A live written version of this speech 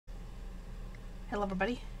Hello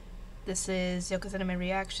everybody, this is Yoko's Anime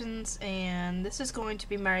Reactions, and this is going to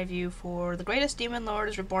be my review for The Greatest Demon Lord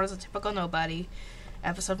is Reborn as a Typical Nobody,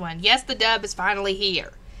 Episode 1. Yes, the dub is finally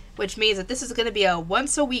here, which means that this is going to be a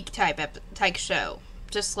once-a-week type show.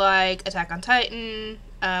 Just like Attack on Titan,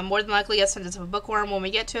 more than likely Ascendance of a Bookworm when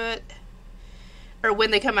we get to it. Or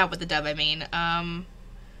when they come out with the dub, I mean.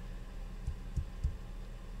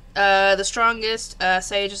 The Strongest,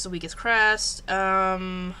 Sage is the Weakest Crest,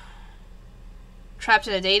 Trapped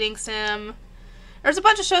in a Dating Sim. There's a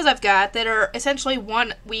bunch of shows I've got that are essentially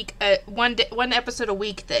one episode a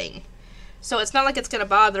week thing. So it's not like it's gonna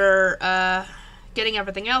bother getting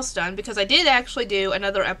everything else done, because I did actually do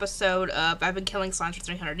another episode of I've Been Killing Slimes for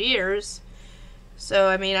 300 Years. So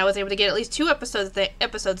I mean, I was able to get at least 2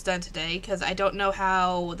 episodes done today, because I don't know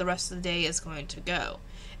how the rest of the day is going to go.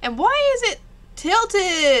 And why is it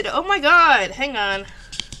tilted? Oh my god, hang on.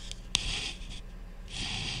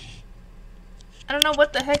 I don't know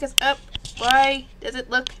what the heck is up. Why does it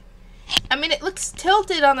look... I mean, it looks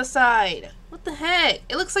tilted on the side. What the heck?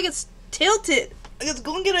 It looks like it's tilted. Like it's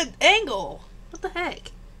going at an angle. What the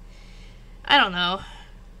heck? I don't know.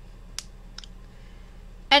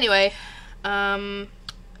 Anyway, the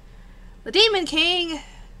Demon King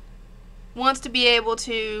wants to be able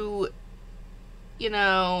to, you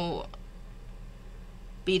know,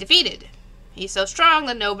 be defeated. He's so strong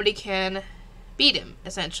that nobody can beat him,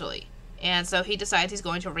 essentially. And so he decides he's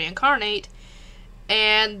going to reincarnate.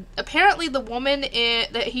 And apparently the woman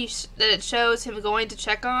that it shows him going to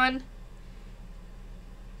check on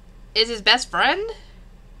is his best friend?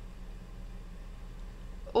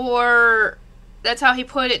 Or that's how he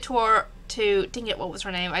put it to dang it, what was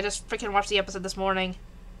her name? I just freaking watched the episode this morning.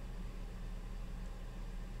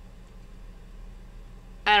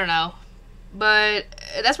 I don't know. But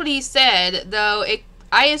that's what he said, though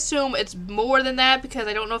I assume it's more than that, because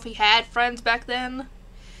I don't know if he had friends back then.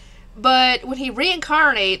 But when he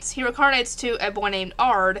reincarnates to a boy named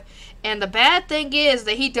Ard, and the bad thing is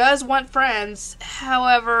that he does want friends.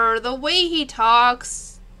 However, the way he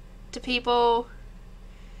talks to people,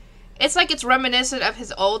 it's like it's reminiscent of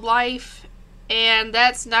his old life, and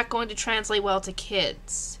that's not going to translate well to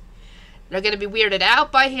kids. They're going to be weirded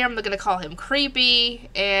out by him, they're going to call him creepy,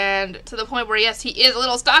 and to the point where, yes, he is a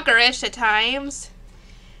little stalkerish at times.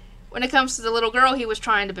 When it comes to the little girl he was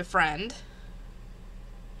trying to befriend,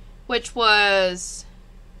 which was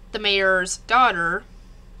the mayor's daughter,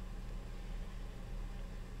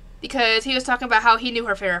 because he was talking about how he knew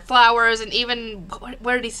her favorite flowers, and even,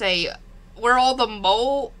 where did he say, where all the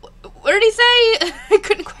where did he say? I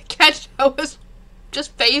couldn't quite catch, I was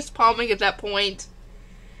just face palming at that point.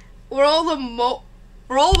 Where all the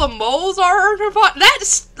moles are in her body. That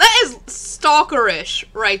is stalkerish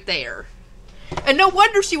right there. And no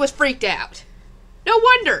wonder she was freaked out. No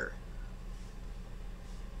wonder.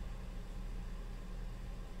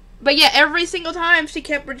 But yeah, every single time she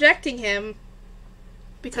kept rejecting him,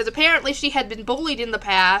 because apparently she had been bullied in the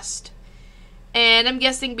past, and I'm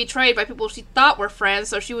guessing betrayed by people she thought were friends,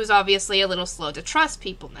 so she was obviously a little slow to trust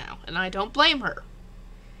people now, and I don't blame her.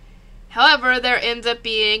 However, there ends up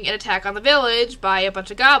being an attack on the village by a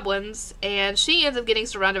bunch of goblins, and she ends up getting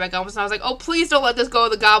surrounded by goblins, and I was like, oh, please don't let this go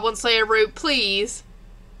the Goblin Slayer route, please.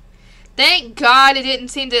 Thank God it didn't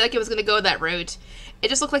seem like it was going to go that route. It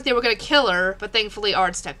just looked like they were going to kill her, but thankfully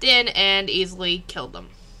Ard stepped in and easily killed them.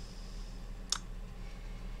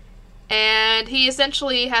 And he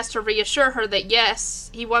essentially has to reassure her that,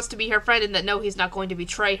 yes, he wants to be her friend, and that, no, he's not going to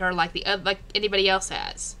betray her like anybody else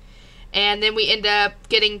has. And then we end up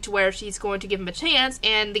getting to where she's going to give him a chance,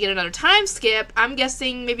 and they get another time skip. I'm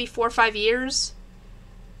guessing maybe 4 or 5 years.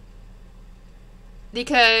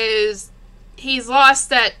 Because he's lost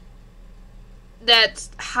that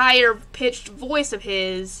higher-pitched voice of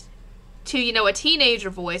his to, you know, a teenager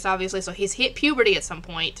voice, obviously, so he's hit puberty at some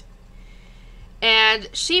point. And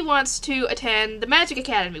she wants to attend the Magic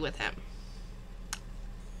Academy with him.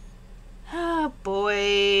 Oh,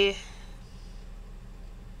 boy.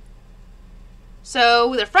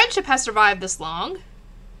 So, their friendship has survived this long.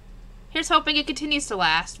 Here's hoping it continues to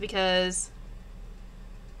last, because...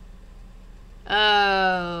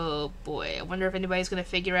 oh, boy. I wonder if anybody's going to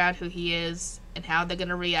figure out who he is, and how they're going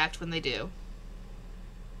to react when they do.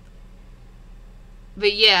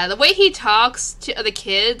 But yeah, the way he talks to the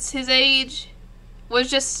kids his age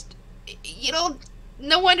was just... you know,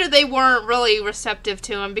 no wonder they weren't really receptive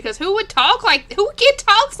to him, because who kid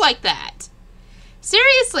talks like that?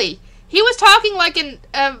 Seriously. He was talking like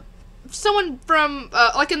someone from,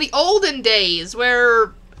 like in the olden days,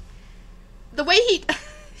 where the way he,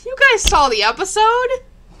 you guys saw the episode?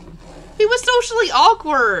 He was socially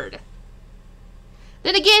awkward.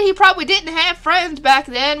 Then again, he probably didn't have friends back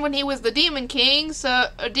then when he was the Demon King,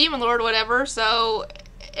 or Demon Lord, whatever, so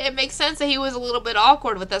it makes sense that he was a little bit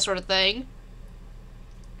awkward with that sort of thing.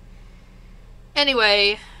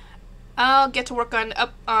 Anyway, I'll get to work on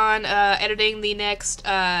editing the next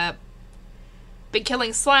Been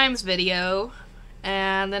Killing Slimes video,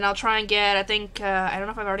 and then I'll try and get, I think, I don't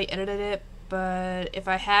know if I've already edited it, but if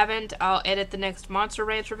I haven't, I'll edit the next Monster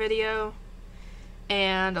Rancher video,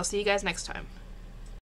 and I'll see you guys next time.